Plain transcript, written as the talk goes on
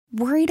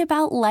Worried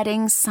about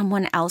letting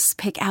someone else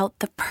pick out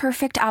the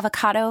perfect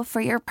avocado for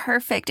your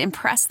perfect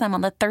impress them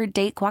on the third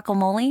date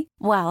guacamole?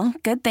 Well,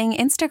 good thing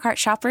Instacart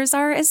shoppers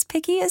are as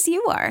picky as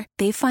you are.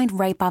 They find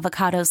ripe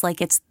avocados like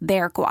it's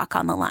their guac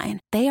on the line.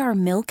 They are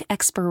milk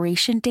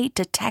expiration date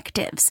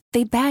detectives.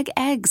 They bag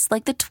eggs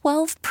like the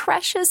 12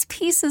 precious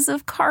pieces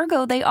of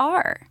cargo they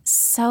are.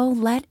 So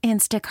let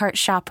Instacart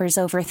shoppers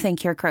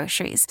overthink your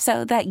groceries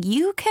so that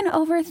you can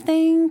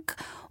overthink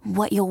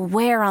what you'll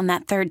wear on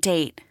that third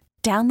date.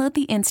 Download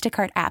the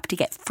Instacart app to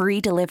get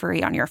free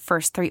delivery on your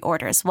first 3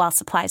 orders while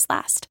supplies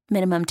last.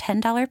 Minimum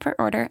 $10 per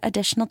order.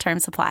 Additional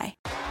terms apply.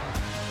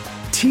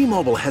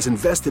 T-Mobile has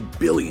invested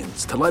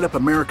billions to light up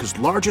America's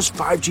largest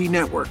 5G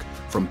network,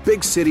 from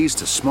big cities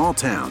to small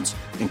towns,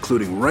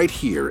 including right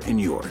here in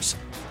yours.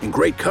 And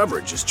great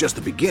coverage is just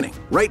the beginning.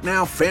 Right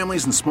now,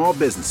 families and small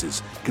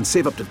businesses can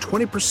save up to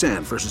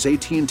 20% versus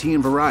AT&T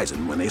and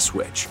Verizon when they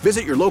switch.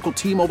 Visit your local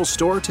T-Mobile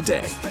store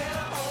today.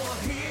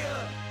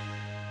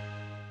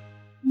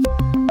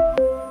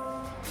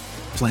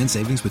 Plan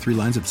savings with 3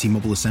 lines of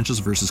T-Mobile Essentials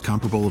versus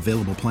comparable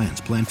available plans.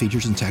 Plan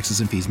features and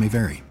taxes and fees may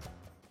vary.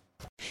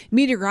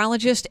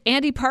 Meteorologist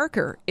Andy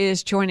Parker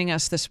is joining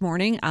us this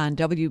morning on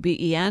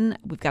WBEN.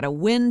 We've got a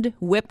wind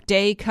whip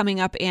day coming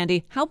up,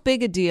 Andy. How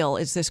big a deal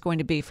is this going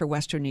to be for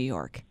Western New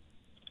York?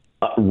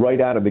 Right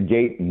out of the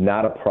gate,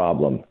 not a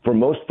problem. For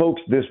most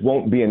folks, this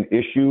won't be an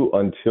issue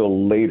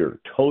until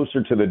later,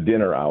 closer to the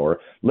dinner hour,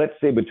 let's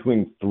say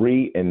between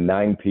 3 and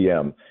 9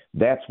 p.m.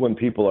 That's when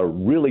people are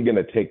really going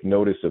to take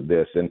notice of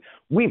this. And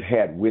we've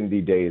had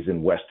windy days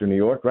in Western New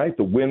York, right?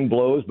 The wind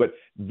blows, but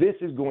this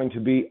is going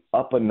to be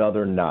up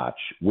another notch,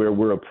 where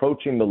we're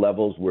approaching the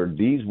levels where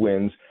these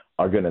winds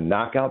are going to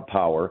knock out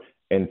power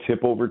and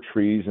tip over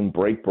trees and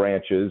break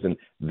branches, and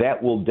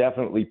that will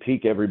definitely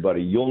peak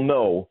everybody. You'll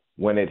know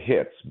when it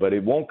hits, but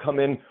it won't come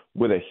in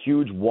with a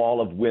huge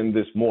wall of wind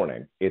this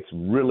morning. It's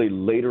really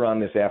later on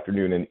this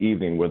afternoon and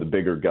evening where the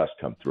bigger gusts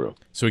come through.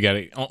 So we got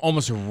it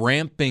almost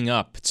ramping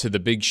up to the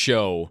big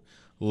show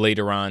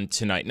later on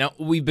tonight. Now,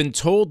 we've been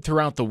told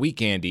throughout the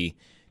week, Andy,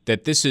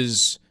 that this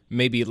is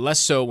maybe less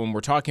so when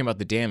we're talking about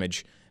the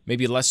damage,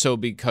 maybe less so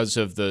because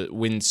of the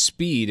wind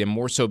speed and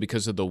more so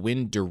because of the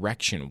wind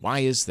direction. Why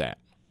is that?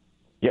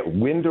 Yeah,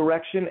 wind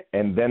direction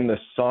and then the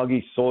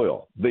soggy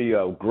soil.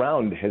 The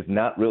ground has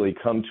not really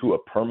come to a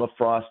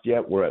permafrost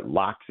yet where it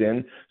locks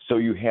in. So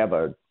you have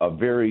a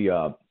very,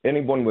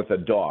 anyone with a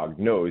dog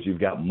knows you've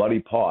got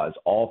muddy paws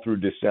all through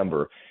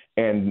December.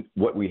 And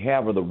what we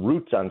have are the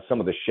roots on some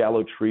of the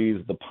shallow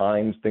trees, the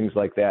pines, things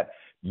like that.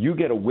 You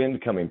get a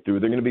wind coming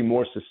through, they're going to be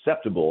more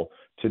susceptible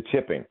to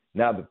tipping.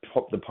 Now,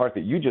 the part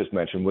that you just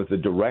mentioned was the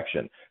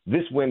direction.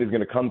 This wind is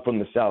going to come from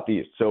the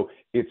southeast. So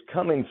it's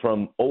coming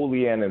from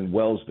Olean and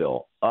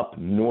Wellsville up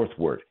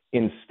northward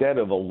instead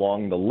of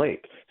along the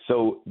lake.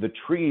 So the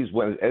trees,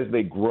 as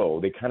they grow,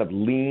 they kind of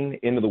lean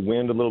into the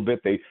wind a little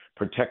bit. They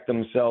protect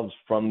themselves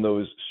from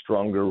those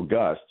stronger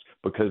gusts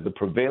because the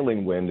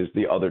prevailing wind is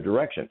the other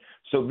direction.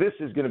 So this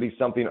is going to be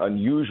something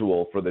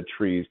unusual for the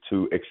trees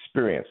to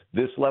experience.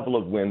 This level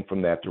of wind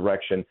from that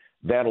direction,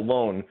 that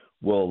alone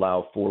will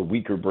allow for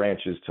weaker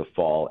branches to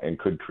fall and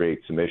could create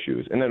some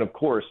issues. And then, of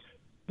course,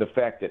 the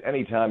fact that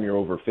anytime you're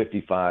over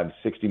 55,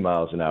 60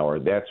 miles an hour,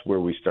 that's where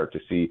we start to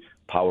see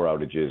power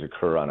outages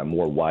occur on a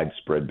more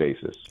widespread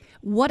basis.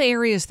 What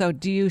areas, though,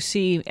 do you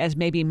see as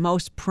maybe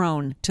most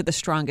prone to the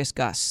strongest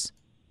gusts?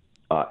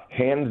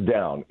 Hands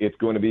down, it's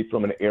going to be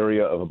from an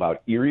area of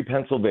about Erie,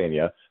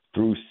 Pennsylvania,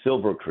 through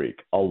Silver Creek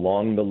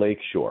along the lake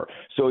shore.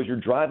 So as you're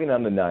driving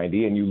on the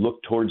 90 and you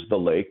look towards the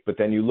lake, but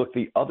then you look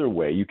the other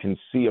way, you can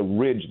see a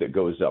ridge that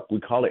goes up. We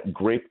call it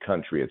grape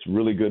country. It's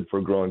really good for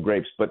growing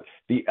grapes, but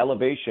the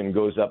elevation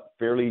goes up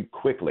fairly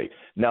quickly.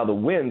 Now the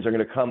winds are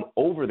going to come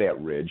over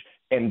that ridge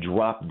and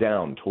drop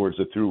down towards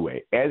the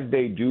thruway. As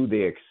they do,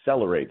 they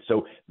accelerate.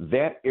 So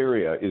that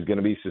area is going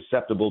to be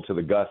susceptible to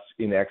the gusts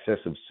in excess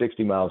of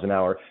 60 miles an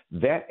hour.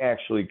 That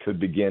actually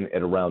could begin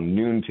at around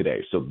noon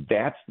today. So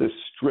that's the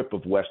strip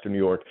of Western New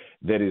York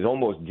that is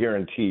almost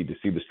guaranteed to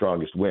see the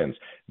strongest winds.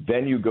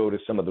 Then you go to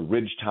some of the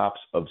ridge tops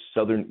of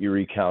southern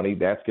Erie County.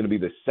 That's going to be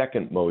the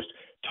second most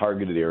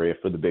targeted area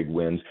for the big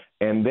winds.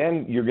 And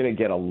then you're going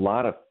to get a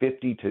lot of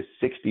 50 to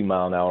 60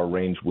 mile an hour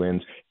range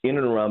winds in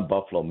and around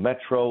Buffalo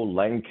Metro,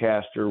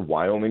 Lancaster,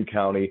 Wyoming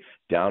County,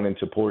 down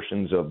into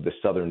portions of the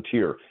southern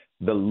tier.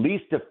 The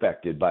least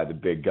affected by the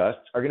big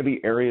gusts are going to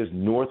be areas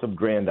north of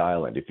Grand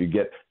Island. If you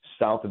get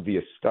south of the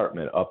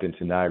escarpment up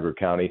into Niagara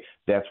County,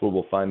 that's where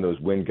we'll find those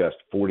wind gusts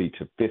 40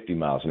 to 50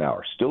 miles an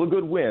hour. Still a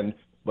good wind,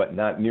 but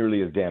not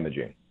nearly as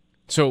damaging.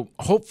 So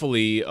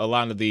hopefully a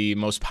lot of the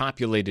most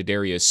populated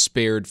areas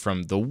spared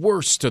from the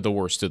worst of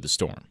the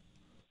storm.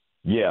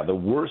 Yeah, the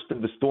worst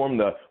of the storm,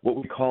 what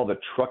we call the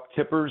truck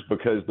tippers,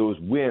 because those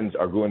winds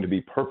are going to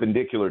be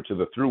perpendicular to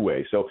the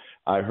thruway. So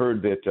I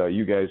heard that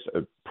you guys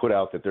put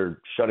out that they're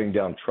shutting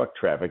down truck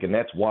traffic, and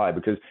that's why,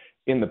 because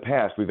in the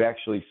past we've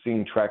actually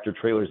seen tractor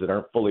trailers that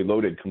aren't fully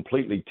loaded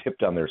completely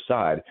tipped on their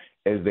side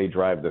as they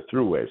drive the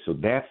thruway. So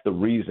that's the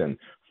reason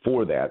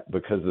for that,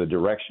 because of the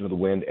direction of the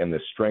wind and the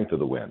strength of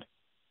the wind.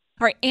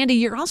 All right, Andy,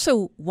 you're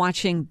also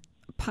watching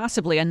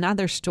possibly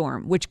another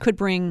storm, which could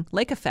bring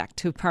lake effect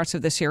to parts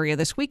of this area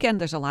this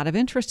weekend. There's a lot of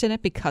interest in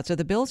it because of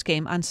the Bills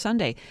game on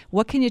Sunday.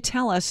 What can you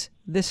tell us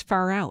this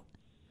far out?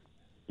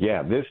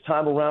 Yeah, this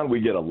time around we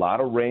get a lot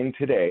of rain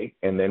today,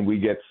 and then we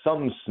get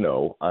some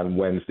snow on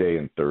Wednesday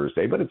and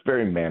Thursday, but it's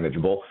very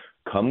manageable.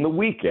 Come the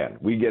weekend,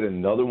 we get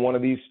another one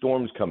of these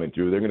storms coming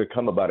through. They're going to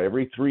come about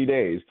every 3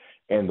 days,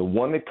 and the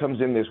one that comes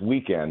in this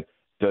weekend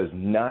does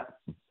not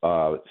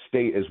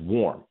stay as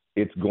warm.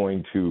 It's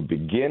going to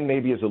begin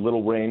maybe as a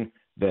little rain,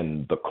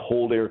 then the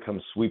cold air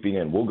comes sweeping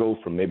in. We'll go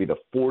from maybe the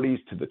 40s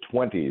to the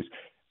 20s,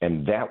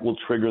 and that will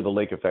trigger the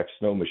lake effect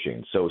snow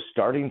machine. So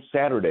starting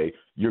Saturday,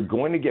 you're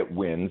going to get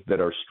winds that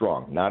are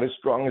strong. Not as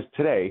strong as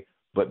today,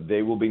 but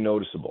they will be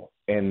noticeable.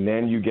 And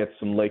then you get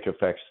some lake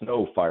effect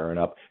snow firing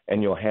up,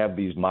 and you'll have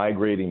these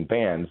migrating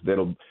bands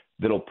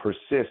that'll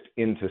persist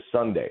into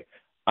Sunday.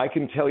 I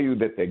can tell you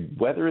that the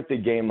weather at the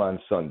game on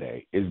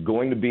Sunday is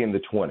going to be in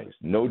the 20s.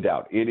 No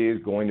doubt. It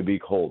is going to be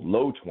cold,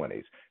 low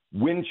 20s.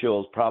 Wind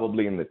chills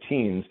probably in the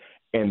teens,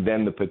 and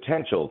then the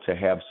potential to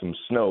have some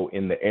snow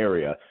in the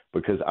area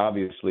because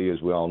obviously, as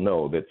we all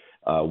know, that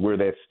where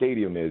that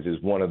stadium is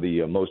one of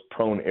the most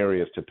prone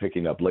areas to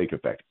picking up lake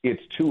effect.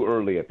 It's too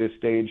early at this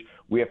stage.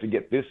 We have to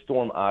get this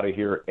storm out of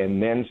here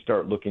and then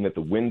start looking at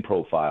the wind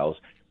profiles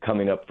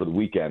coming up for the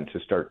weekend to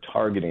start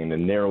targeting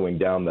and narrowing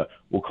down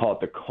we'll call it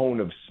the cone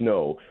of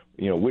snow,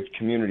 which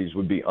communities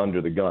would be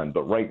under the gun.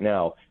 But right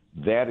now,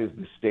 that is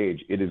the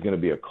stage. It is going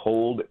to be a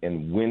cold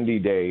and windy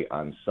day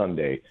on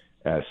Sunday.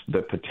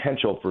 The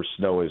potential for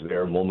snow is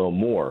there, and we'll know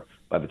more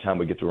by the time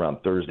we get to around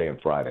Thursday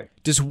and Friday.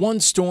 Does one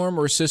storm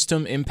or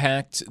system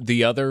impact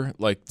the other?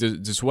 Like,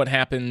 does what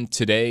happened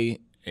today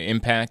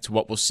impact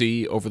what we'll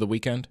see over the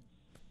weekend?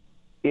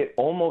 It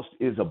almost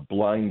is a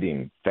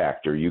blinding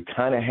factor. You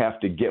kind of have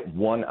to get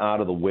one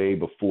out of the way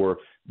before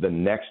the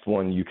next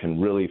one you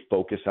can really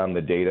focus on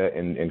the data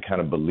and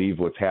kind of believe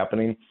what's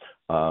happening.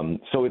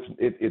 So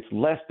it's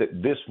less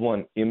that this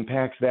one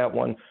impacts that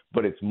one,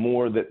 but it's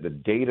more that the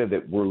data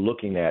that we're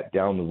looking at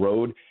down the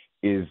road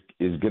is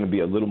going to be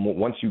a little more.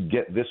 Once you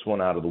get this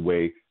one out of the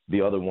way, the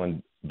other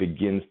one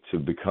begins to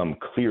become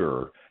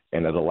clearer,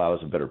 and it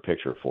allows a better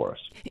picture for us.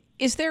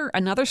 Is there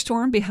another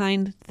storm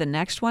behind the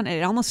next one?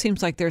 It almost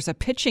seems like there's a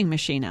pitching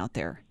machine out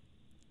there.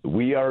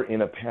 We are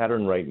in a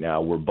pattern right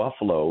now where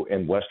Buffalo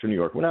and Western New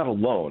York, we're not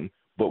alone,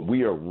 but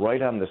we are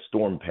right on the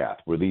storm path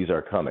where these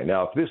are coming.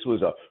 Now, if this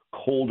was a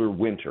colder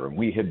winter and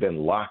we had been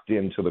locked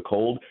into the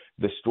cold,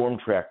 the storm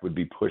track would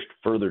be pushed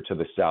further to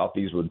the south.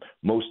 These would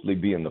mostly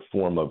be in the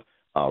form of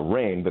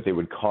rain, but they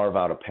would carve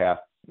out a path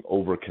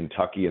over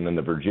Kentucky and then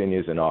the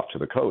Virginias and off to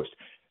the coast.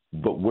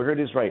 But where it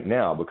is right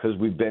now, because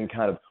we've been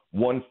kind of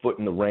 1 foot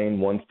in the rain,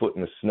 1 foot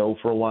in the snow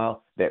for a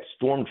while, that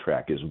storm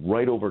track is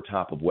right over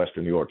top of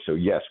Western New York. So,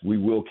 yes, we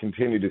will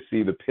continue to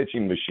see the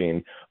pitching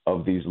machine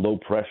of these low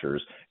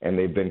pressures, and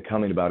they've been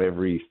coming about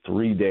every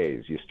 3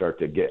 days. You start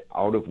to get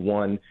out of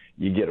one,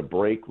 you get a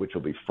break, which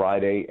will be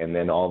Friday, and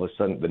then all of a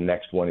sudden the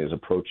next one is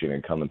approaching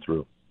and coming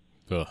through.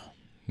 Ugh.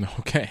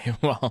 Okay,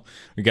 well,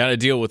 we got to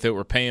deal with it.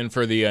 We're paying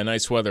for the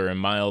nice weather and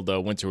mild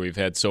winter we've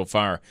had so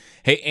far.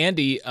 Hey,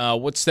 Andy,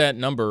 what's that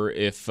number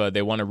if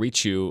they want to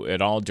reach you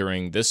at all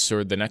during this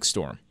or the next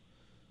storm?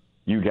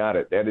 You got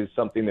it. That is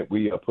something that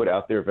we put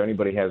out there. If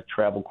anybody has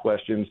travel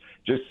questions,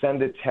 just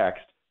send a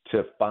text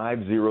to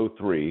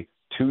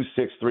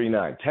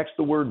 503-2639. Text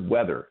the word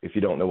weather if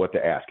you don't know what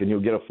to ask, and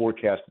you'll get a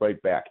forecast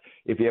right back.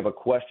 If you have a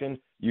question,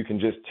 you can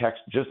just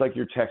text, just like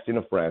you're texting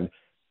a friend,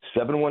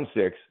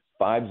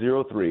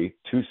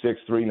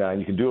 716-503-2639.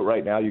 You can do it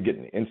right now. You get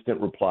an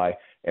instant reply,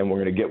 and we're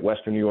going to get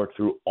Western New York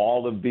through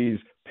all of these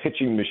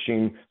pitching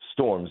machine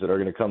storms that are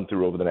going to come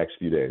through over the next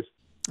few days.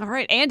 All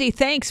right, Andy,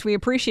 thanks. We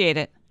appreciate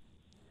it.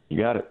 You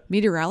got it.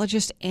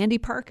 Meteorologist Andy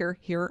Parker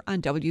here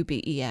on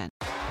WBEN.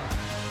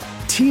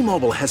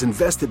 T-Mobile has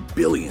invested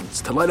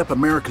billions to light up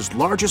America's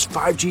largest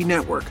 5G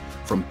network,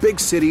 from big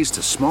cities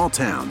to small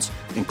towns,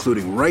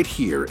 including right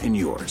here in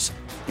yours.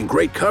 And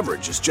great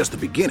coverage is just the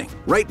beginning.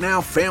 Right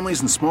now,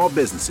 families and small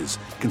businesses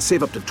can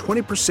save up to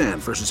 20%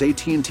 versus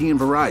AT&T and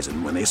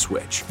Verizon when they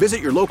switch.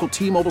 Visit your local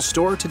T-Mobile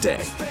store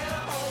today.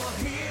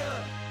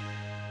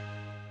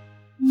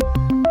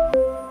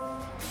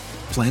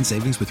 Plan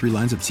savings with 3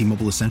 lines of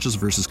T-Mobile Essentials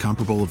versus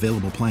comparable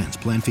available plans.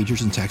 Plan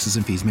features and taxes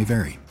and fees may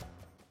vary.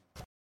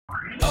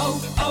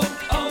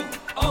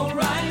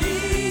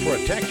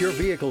 Protect your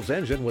vehicle's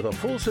engine with a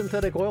full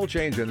synthetic oil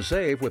change and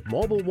save with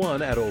Mobil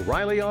 1 at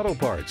O'Reilly Auto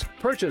Parts.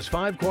 Purchase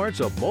 5 quarts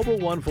of Mobil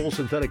 1 full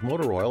synthetic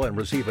motor oil and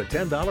receive a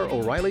 $10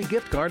 O'Reilly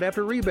gift card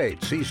after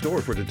rebate. See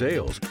store for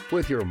details.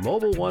 With your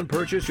Mobil 1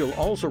 purchase, you'll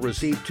also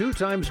receive 2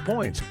 times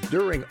points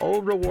during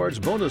O Rewards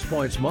Bonus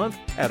Points Month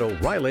at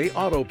O'Reilly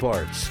Auto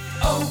Parts.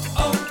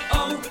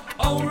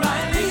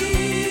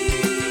 O'Reilly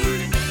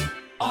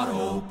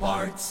Auto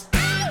Parts.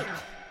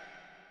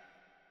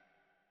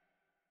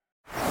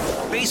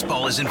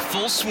 Baseball is in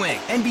full swing.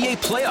 NBA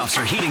playoffs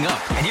are heating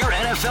up, and your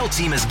NFL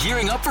team is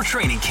gearing up for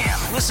training camp.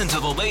 Listen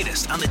to the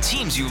latest on the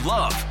teams you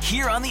love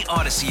here on the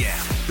Odyssey app.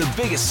 The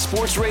biggest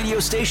sports radio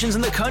stations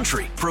in the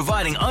country,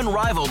 providing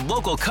unrivaled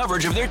local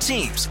coverage of their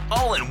teams,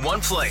 all in one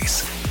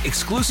place.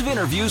 Exclusive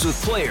interviews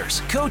with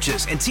players,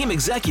 coaches, and team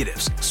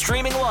executives,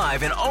 streaming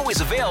live and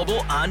always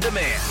available on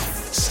demand.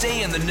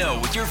 Stay in the know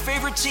with your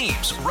favorite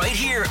teams right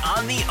here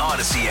on the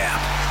Odyssey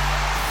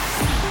app.